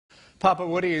Papa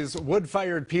Woody's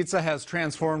wood-fired pizza has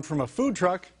transformed from a food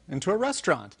truck into a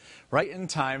restaurant, right in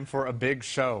time for a big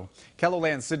show.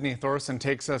 KELOLAND's Sydney Thorson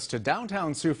takes us to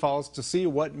downtown Sioux Falls to see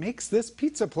what makes this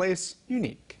pizza place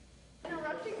unique.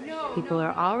 People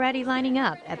are already lining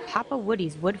up at Papa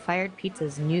Woody's Wood-Fired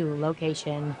Pizza's new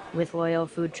location. With loyal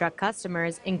food truck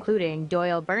customers, including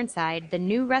Doyle Burnside, the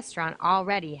new restaurant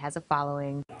already has a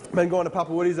following. I've been going to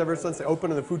Papa Woody's ever since they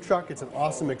opened in the food truck. It's an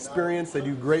awesome experience. They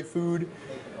do great food.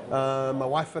 My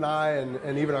wife and I,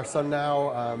 and even our son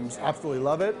now, absolutely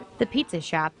love it. The pizza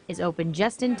shop is open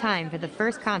just in time for the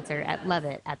first concert at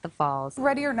Levitt at the Falls.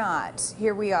 Ready or not,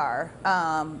 here we are.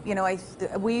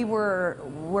 We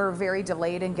were very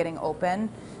delayed in getting open,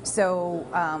 so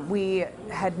we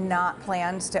had not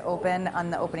planned to open on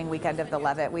the opening weekend of the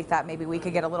Levitt. We thought maybe we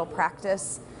could get a little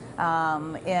practice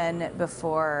in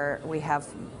before we have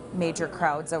major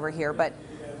crowds over here, but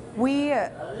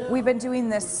we've been doing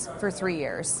this for 3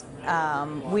 years.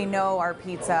 We know our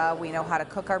pizza, we know how to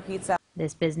cook our pizza.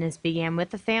 This business began with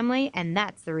the family, and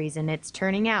that's the reason it's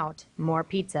turning out more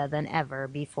pizza than ever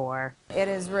before. It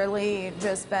has really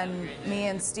just been me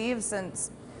and Steve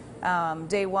since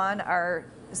day one. Our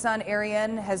son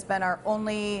Arian has been our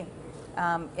only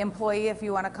employee, if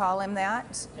you want to call him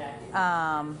that.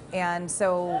 And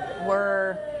so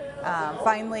we're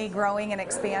finally growing and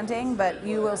expanding, but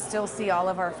you will still see all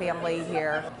of our family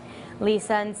here.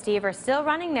 Lisa and Steve are still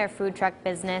running their food truck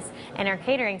business and are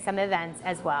catering some events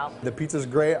as well. The pizza's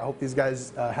great. I hope these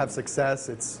guys have success.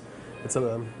 It's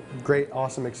a great,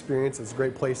 awesome experience. It's a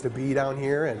great place to be down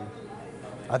here, and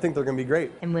I think they're going to be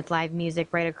great. And with live music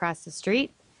right across the street,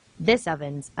 this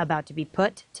oven's about to be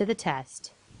put to the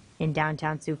test. In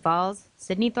downtown Sioux Falls,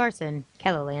 Sydney Thorson,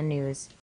 KELOLAND News.